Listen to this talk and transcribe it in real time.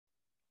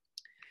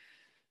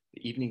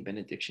The evening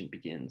benediction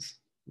begins.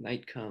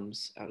 Night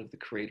comes, out of the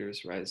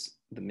craters rise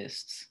the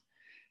mists.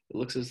 It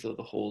looks as though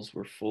the holes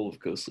were full of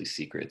ghostly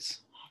secrets.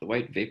 The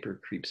white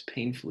vapor creeps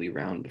painfully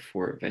round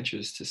before it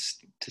ventures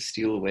to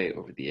steal away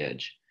over the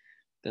edge.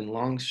 Then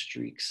long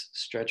streaks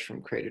stretch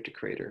from crater to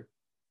crater.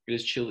 It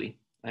is chilly.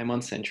 I am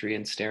on sentry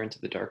and stare into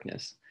the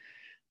darkness.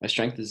 My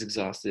strength is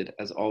exhausted,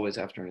 as always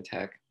after an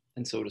attack,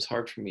 and so it is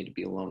hard for me to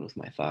be alone with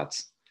my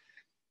thoughts.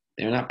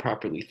 They are not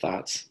properly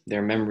thoughts. They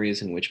are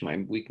memories in which my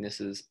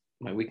weakness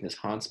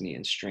haunts me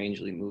and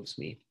strangely moves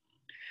me.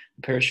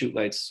 The parachute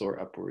lights soar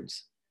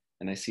upwards,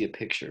 and I see a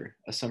picture,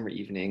 a summer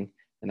evening,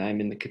 and I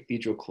am in the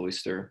cathedral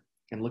cloister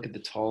and look at the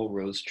tall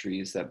rose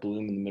trees that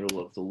bloom in the middle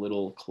of the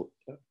little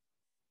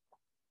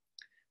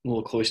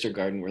cloister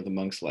garden where the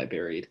monks lie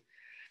buried.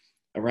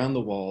 Around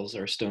the walls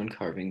are stone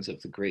carvings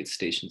of the great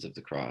stations of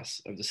the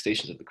cross.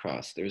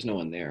 There is no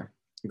one there.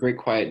 A great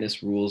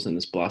quietness rules in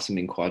this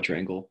blossoming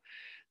quadrangle.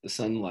 The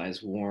sun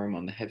lies warm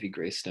on the heavy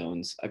gray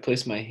stones. I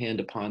place my hand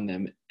upon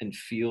them and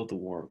feel the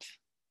warmth.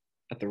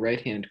 At the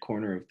right-hand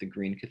corner of the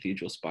green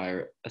cathedral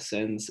spire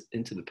ascends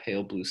into the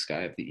pale blue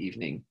sky of the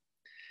evening.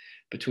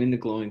 Between the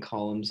glowing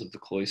columns of the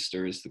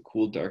cloister is the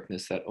cool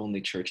darkness that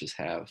only churches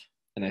have,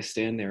 and I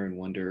stand there and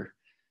wonder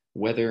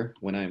whether,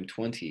 when I am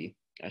 20,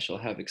 I shall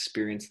have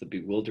experienced the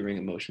bewildering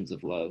emotions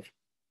of love.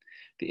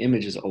 The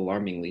image is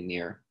alarmingly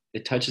near.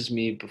 It touches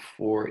me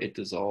before it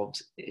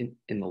dissolves in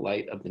the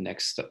light of the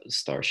next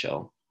star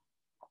shell.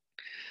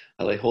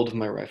 I lay hold of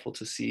my rifle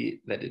to see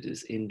that it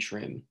is in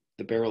trim.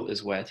 The barrel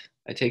is wet.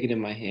 I take it in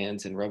my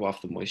hands and rub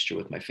off the moisture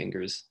with my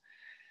fingers.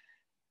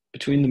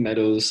 Between the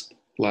meadows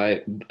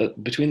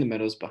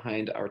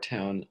behind our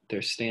town,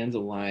 there stands a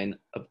line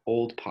of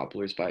old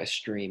poplars by a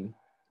stream.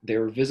 They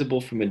were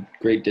visible from a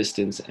great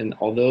distance, and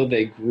although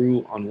they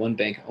grew on one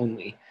bank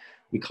only,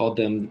 we called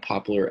them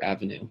Poplar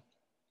Avenue.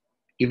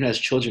 Even as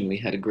children, we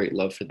had a great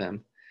love for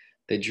them.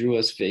 They drew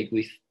us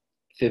vaguely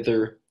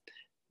thither.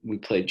 We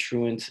played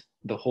truant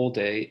the whole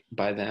day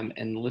by them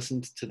and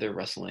listened to their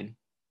rustling.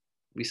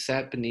 We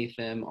sat beneath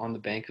them on the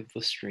bank of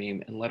the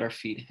stream and let our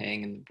feet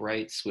hang in the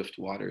bright, swift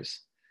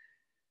waters.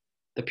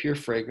 The pure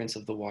fragrance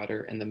of the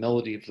water and the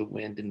melody of the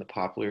wind in the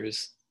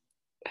poplars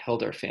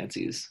held our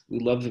fancies. We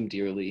loved them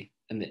dearly,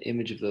 and the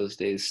image of those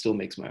days still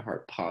makes my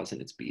heart pause in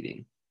its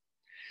beating.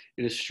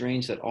 It is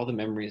strange that all the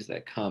memories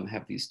that come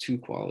have these two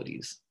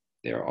qualities.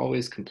 They are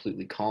always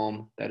completely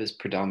calm, that is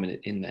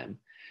predominant in them,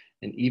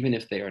 and even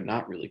if they are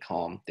not really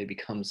calm, they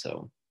become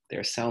so. They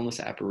are soundless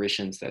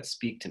apparitions that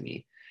speak to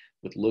me,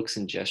 with looks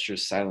and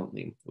gestures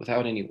silently,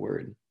 without any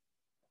word.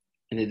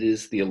 And it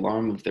is the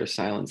alarm of their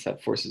silence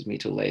that forces me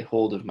to lay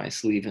hold of my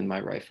sleeve and my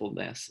rifle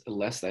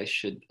lest I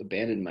should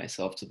abandon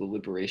myself to the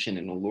liberation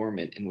and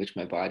allurement in which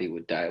my body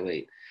would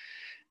dilate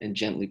and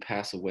gently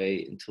pass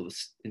away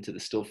into the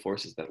still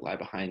forces that lie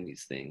behind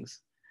these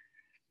things.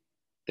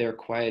 They are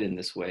quiet in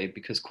this way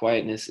because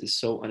quietness is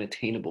so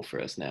unattainable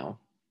for us now.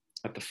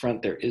 At the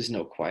front, there is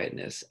no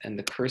quietness, and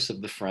the curse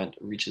of the front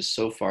reaches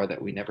so far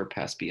that we never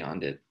pass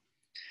beyond it.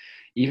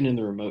 Even in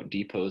the remote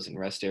depots and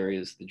rest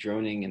areas, the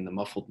droning and the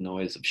muffled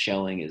noise of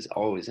shelling is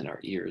always in our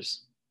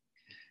ears.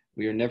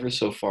 We are never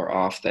so far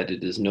off that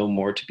it is no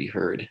more to be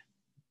heard,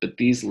 but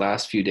these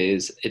last few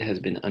days it has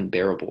been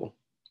unbearable.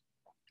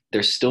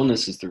 Their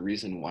stillness is the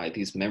reason why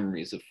these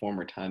memories of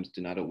former times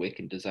do not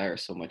awaken desire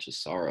so much as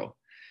sorrow,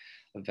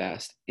 a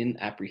vast,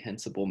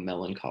 inapprehensible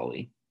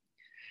melancholy.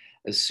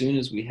 As soon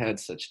as we had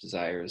such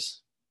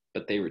desires,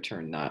 but they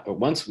return not, or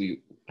once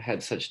we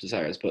had such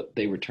desires, but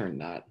they return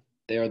not.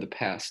 They are the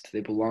past.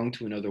 They belong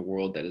to another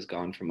world that is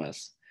gone from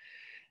us.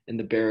 In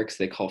the barracks,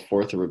 they call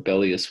forth a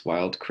rebellious,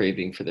 wild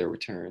craving for their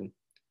return.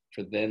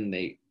 For then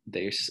they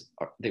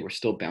were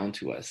still bound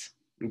to us.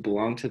 We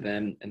belonged to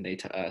them and they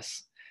to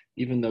us,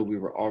 even though we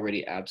were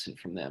already absent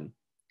from them.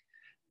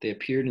 They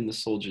appeared in the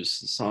soldiers'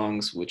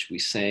 songs, which we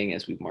sang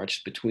as we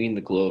marched between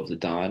the glow of the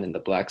dawn and the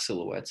black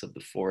silhouettes of the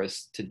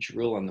forest to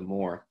drill on the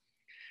moor.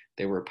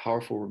 They were a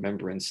powerful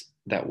remembrance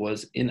that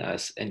was in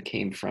us and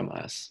came from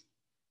us.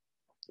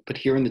 But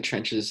here in the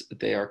trenches,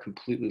 they are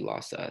completely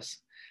lost to us.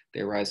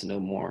 They arise no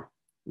more.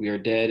 We are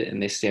dead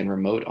and they stand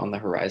remote on the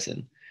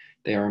horizon.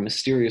 They are a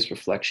mysterious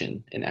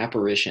reflection, an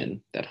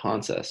apparition that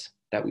haunts us,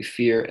 that we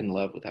fear and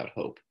love without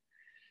hope.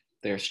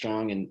 They are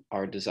strong and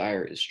our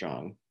desire is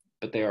strong,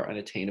 but they are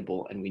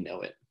unattainable and we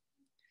know it.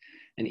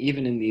 And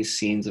even in these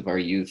scenes of our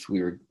youth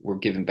were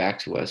given back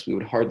to us, we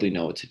would hardly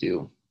know what to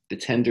do. The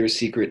tender,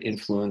 secret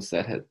influence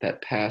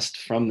that passed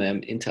from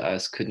them into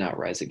us could not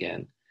rise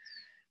again.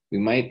 We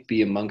might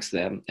be amongst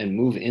them and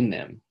move in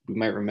them. We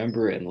might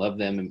remember and love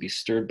them and be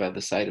stirred by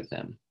the sight of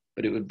them,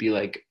 but it would be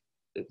like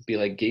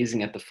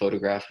gazing at the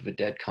photograph of a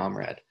dead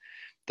comrade.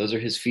 Those are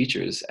his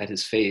features at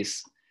his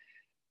face,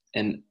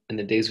 and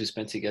the days we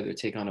spent together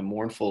take on a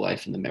mournful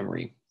life in the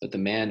memory, but the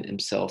man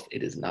himself,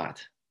 it is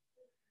not.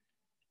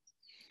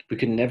 We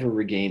could never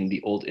regain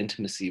the old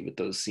intimacy with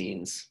those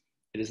scenes.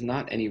 It is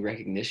not any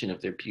recognition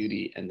of their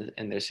beauty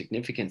and their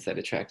significance that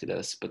attracted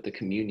us, but the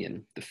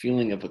communion, the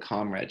feeling of a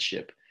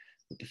comradeship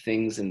with the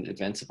things and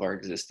events of our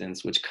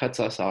existence, which cuts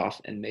us off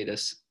and made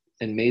us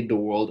and made the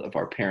world of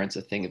our parents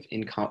a thing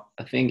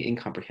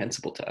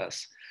incomprehensible to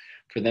us.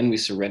 For then we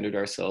surrendered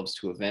ourselves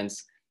to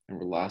events and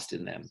were lost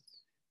in them.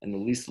 And the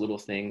least little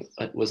thing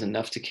was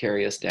enough to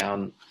carry us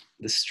down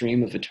the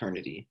stream of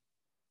eternity.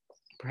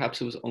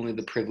 Perhaps it was only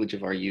the privilege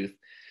of our youth,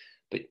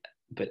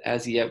 but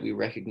as yet we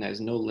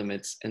recognized no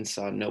limits and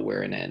saw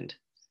nowhere an end.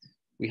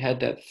 We had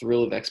that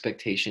thrill of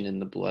expectation in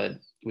the blood,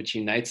 which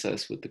unites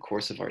us with the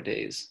course of our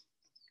days.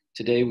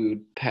 Today we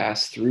would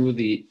pass through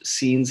the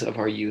scenes of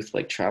our youth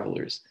like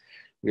travelers.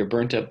 We are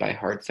burnt up by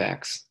hard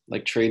facts.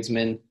 Like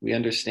tradesmen, we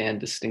understand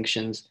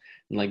distinctions,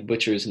 and like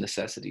butchers,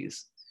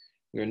 necessities.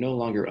 We are no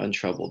longer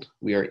untroubled.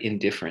 We are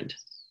indifferent.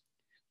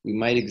 We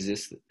might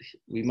exist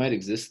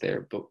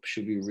there, but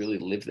should we really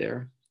live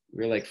there?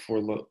 We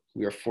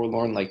are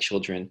forlorn like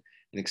children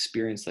and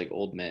experienced like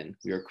old men.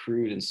 We are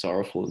crude and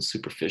sorrowful and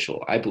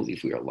superficial. I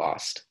believe we are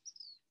lost.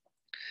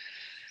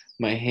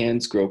 My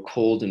hands grow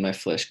cold and my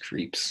flesh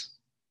creeps,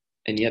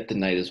 and yet the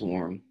night is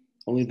warm.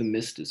 Only the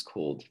mist is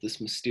cold,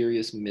 this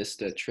mysterious mist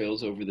that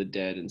trails over the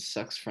dead and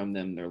sucks from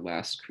them their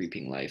last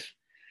creeping life.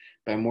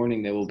 By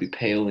morning they will be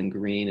pale and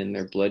green and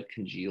their blood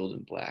congealed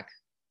and black.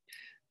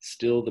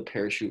 Still the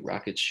parachute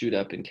rockets shoot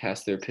up and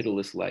cast their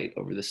pitiless light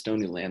over the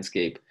stony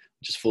landscape,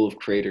 which is full of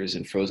craters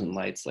and frozen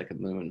lights like a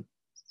moon.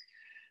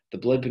 The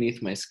blood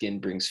beneath my skin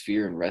brings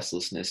fear and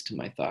restlessness to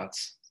my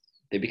thoughts.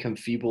 They become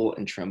feeble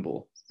and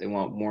tremble. They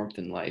want warmth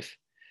and life.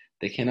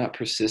 They cannot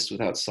persist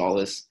without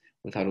solace,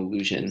 without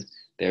illusion.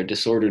 They are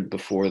disordered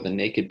before the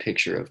naked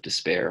picture of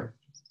despair.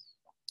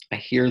 I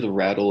hear the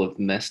rattle of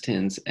mess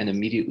tins and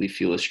immediately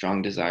feel a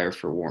strong desire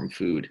for warm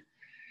food.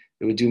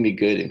 It would do me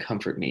good and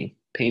comfort me.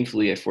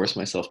 Painfully, I force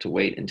myself to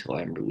wait until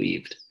I am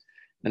relieved.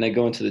 Then I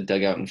go into the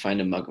dugout and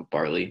find a mug of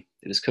barley.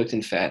 It is cooked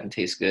in fat and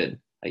tastes good.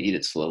 I eat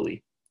it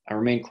slowly. I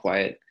remain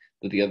quiet,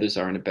 though the others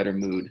are in a better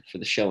mood, for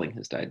the shelling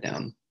has died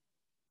down.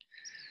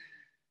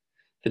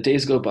 The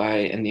days go by,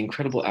 and the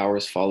incredible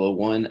hours follow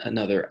one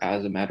another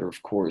as a matter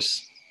of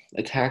course.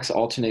 Attacks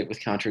alternate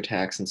with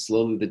counterattacks, and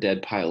slowly the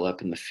dead pile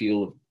up in the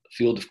field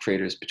of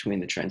craters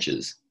between the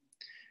trenches.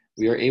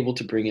 We are able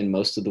to bring in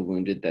most of the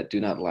wounded that do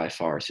not lie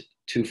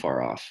too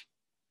far off,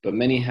 but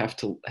many have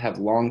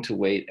long to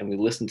wait, and we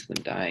listen to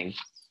them dying.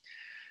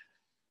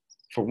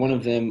 For one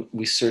of them,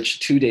 we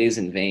searched 2 days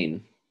in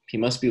vain. He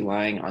must be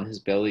lying on his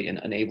belly and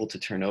unable to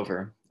turn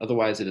over.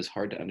 Otherwise, it is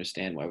hard to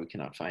understand why we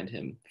cannot find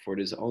him, for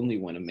it is only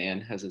when a man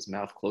has his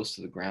mouth close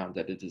to the ground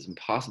that it is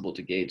impossible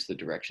to gauge the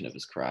direction of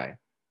his cry.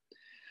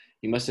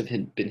 He must have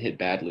been hit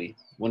badly,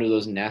 one of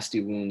those nasty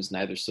wounds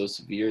neither so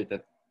severe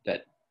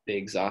that they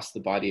exhaust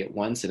the body at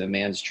once in a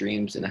man's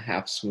dreams in a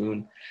half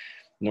swoon,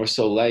 nor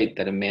so light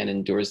that a man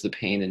endures the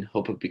pain in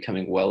hope of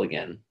becoming well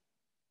again.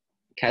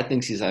 Cat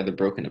thinks he's either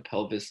broken a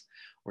pelvis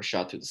or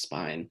shot through the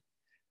spine.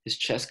 His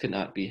chest could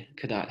not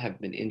have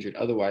been injured,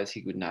 otherwise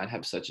he would not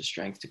have such a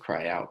strength to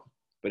cry out.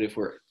 But if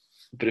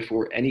it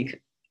were any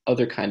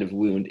other kind of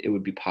wound, it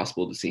would be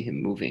possible to see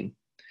him moving.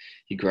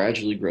 He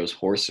gradually grows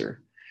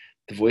hoarser.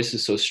 The voice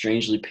is so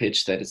strangely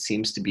pitched that it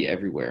seems to be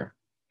everywhere.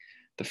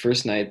 The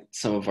first night,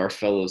 some of our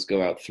fellows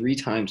go out 3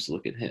 times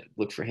to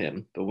look for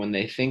him, but when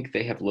they think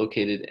they have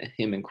located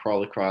him and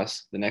crawl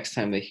across, the next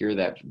time they hear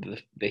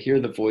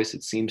the voice,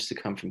 it seems to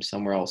come from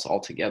somewhere else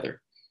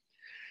altogether.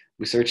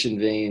 We search in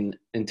vain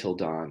until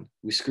dawn.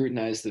 We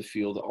scrutinize the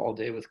field all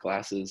day with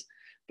glasses,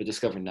 but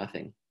discover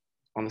nothing.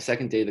 On the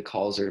second day, the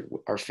calls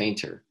are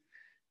fainter.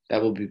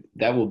 That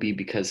will be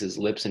because his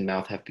lips and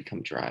mouth have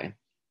become dry.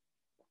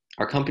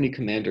 Our company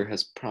commander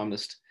has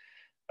promised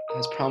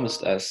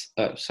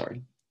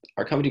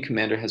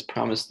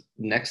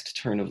next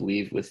turn of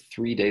leave with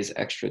 3 days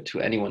extra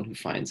to anyone who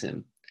finds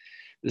him.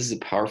 This is a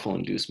powerful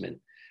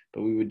inducement,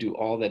 but we would do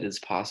all that is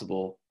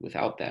possible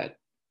without that,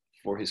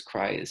 for his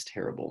cry is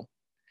terrible.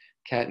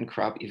 Cat and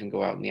Crop even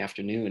go out in the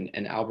afternoon,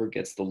 and Albert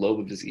gets the lobe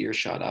of his ear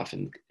shot off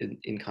in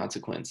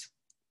consequence.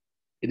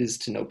 It is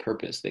to no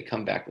purpose. They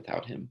come back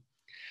without him.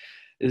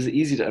 It is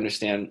easy to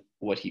understand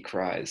what he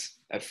cries.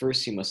 At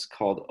first, he must have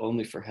called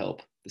only for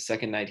help. The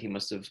second night, he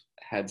must have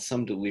had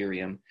some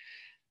delirium.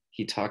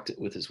 He talked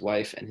with his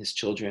wife and his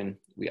children.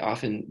 We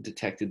often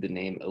detected the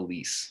name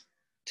Elise.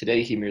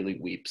 Today, he merely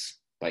weeps.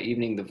 By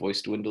evening, the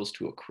voice dwindles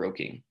to a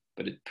croaking,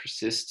 but it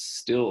persists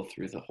still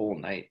through the whole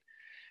night.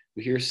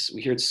 We hear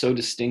it so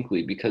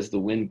distinctly because the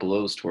wind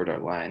blows toward our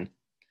line.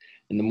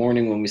 In the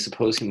morning, when we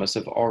suppose he must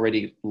have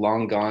already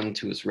long gone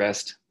to his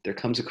rest, there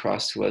comes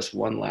across to us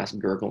one last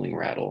gurgling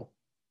rattle.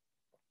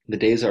 The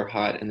days are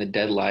hot and the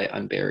dead lie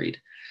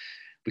unburied.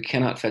 We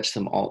cannot fetch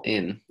them all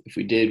in. If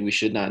we did, we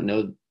should not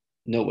know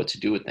what to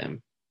do with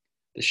them.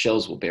 The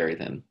shells will bury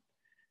them.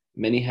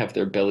 Many have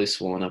their bellies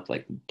swollen up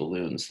like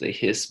balloons. They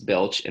hiss,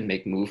 belch, and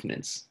make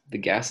movements. The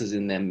gases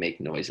in them make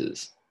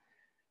noises.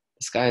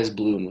 The sky is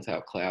blue and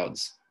without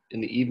clouds. In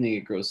the evening,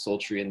 it grows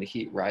sultry and the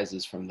heat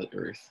rises from the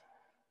earth.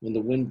 When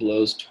the wind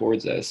blows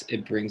towards us,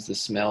 it brings the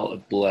smell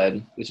of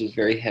blood, which is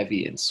very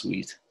heavy and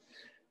sweet.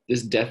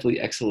 This deathly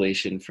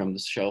exhalation from the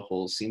shell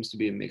holes seems to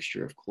be a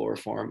mixture of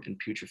chloroform and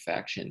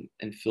putrefaction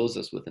and fills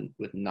us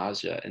with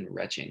nausea and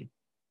retching.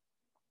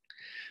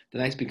 The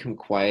nights become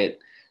quiet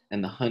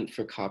and the hunt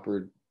for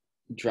copper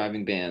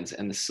driving bands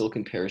and the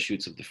silken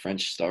parachutes of the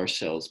French star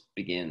shells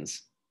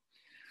begins.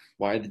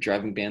 Why the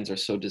driving bands are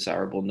so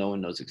desirable, no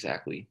one knows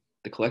exactly.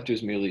 The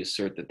collectors merely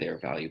assert that they are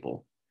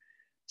valuable.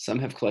 Some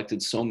have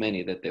collected so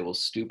many that they will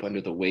stoop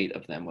under the weight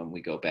of them when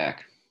we go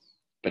back.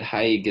 But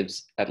Hai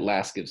at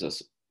last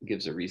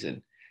gives a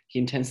reason. He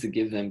intends to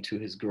give them to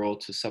his girl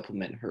to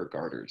supplement her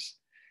garters.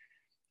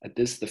 At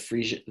this, the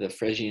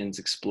Frisians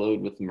explode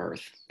with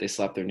mirth. They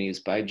slap their knees.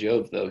 By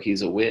Jove, though,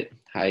 he's a wit.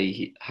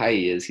 Hai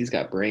is. He's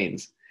got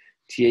brains.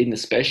 Tjaden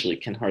especially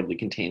can hardly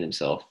contain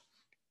himself.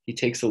 He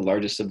takes the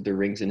largest of the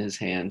rings in his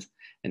hand,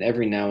 and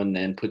every now and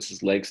then puts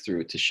his legs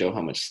through it to show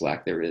how much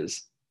slack there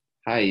is.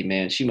 Hai,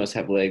 man, she must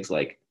have legs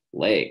like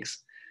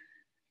legs.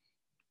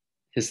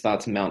 His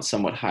thoughts mount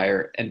somewhat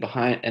higher, and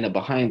a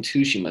behind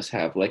too she must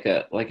have, like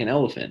an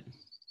elephant.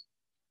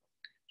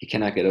 He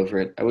cannot get over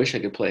it. I wish I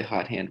could play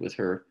hot hand with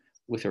her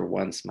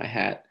once, my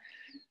hat.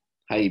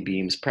 Hai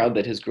beams, proud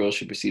that his girl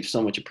should receive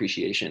so much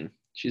appreciation.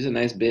 She's a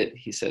nice bit,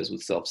 he says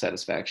with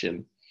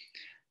self-satisfaction.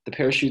 The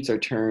parachutes are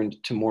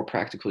turned to more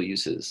practical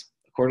uses.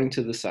 According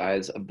to the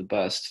size of the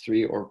bust,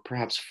 3 or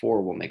perhaps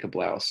 4 will make a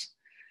blouse.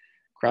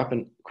 Crop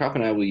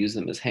and I will use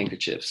them as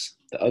handkerchiefs.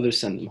 The others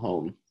send them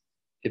home.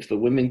 If the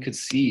women could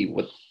see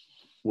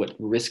what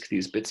risk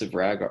these bits of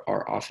rag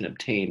are often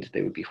obtained,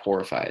 they would be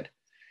horrified.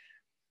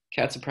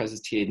 Kat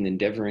surprises Tjaden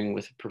endeavoring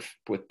with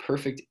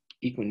perfect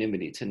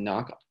equanimity to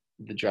knock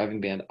the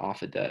driving band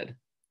off a dud.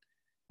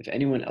 If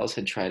anyone else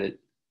had tried it,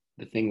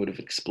 the thing would have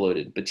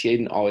exploded, but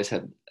Tjaden always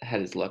had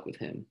his luck with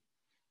him.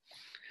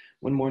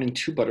 One morning,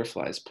 2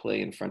 butterflies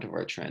play in front of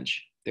our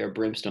trench. They are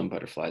brimstone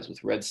butterflies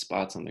with red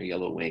spots on their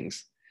yellow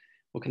wings.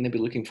 What can they be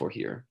looking for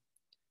here?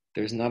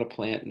 There is not a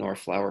plant nor a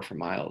flower for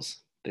miles.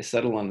 They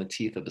settle on the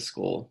teeth of a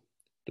skull.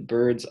 The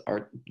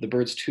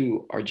birds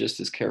too are just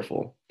as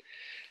carefree.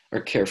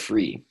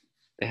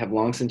 They have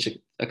long since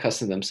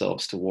accustomed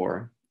themselves to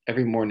war.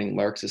 Every morning,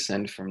 larks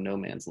ascend from no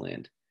man's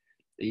land.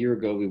 A year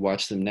ago, we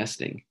watched them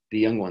nesting. The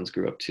young ones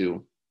grew up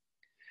too.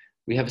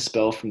 We have a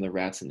spell from the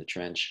rats in the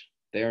trench.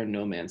 They are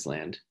no man's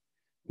land.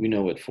 We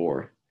know what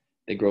for.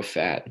 They grow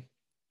fat.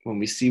 When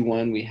we see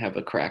one, we have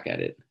a crack at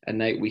it. At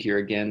night, we hear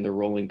again the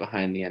rolling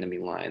behind the enemy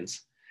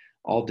lines.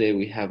 All day,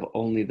 we have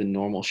only the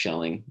normal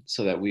shelling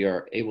so that we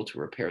are able to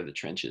repair the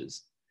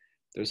trenches.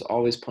 There's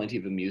always plenty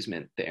of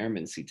amusement. The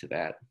airmen see to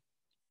that.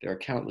 There are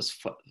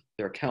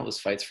countless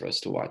fights for us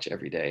to watch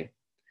every day.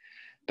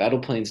 Battle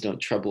planes don't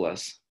trouble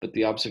us, but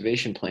the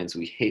observation planes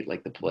we hate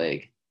like the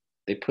plague.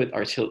 They put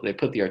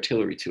the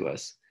artillery to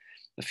us.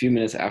 A few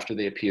minutes after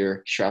they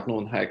appear, shrapnel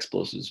and high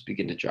explosives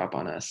begin to drop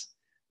on us.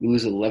 We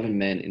lose 11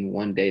 men in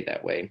one day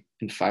that way,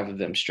 and 5 of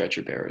them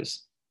stretcher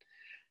bearers.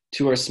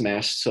 2 are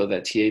smashed so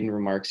that Tjaden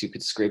remarks you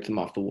could scrape them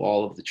off the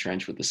wall of the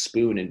trench with a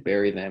spoon and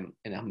bury them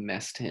in a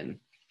mess tin.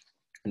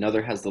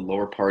 Another has the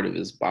lower part of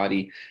his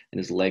body and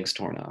his legs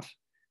torn off.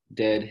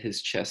 Dead,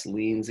 his chest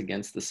leans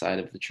against the side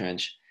of the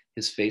trench.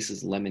 His face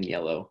is lemon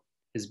yellow.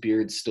 His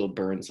beard still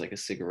burns like a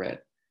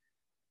cigarette.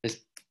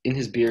 In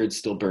his beard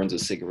still burns a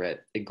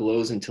cigarette. It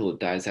glows until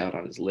it dies out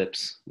on his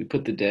lips. We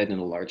put the dead in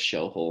a large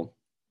shell hole.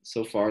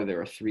 So far,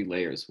 there are 3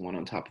 layers, one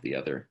on top of the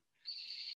other.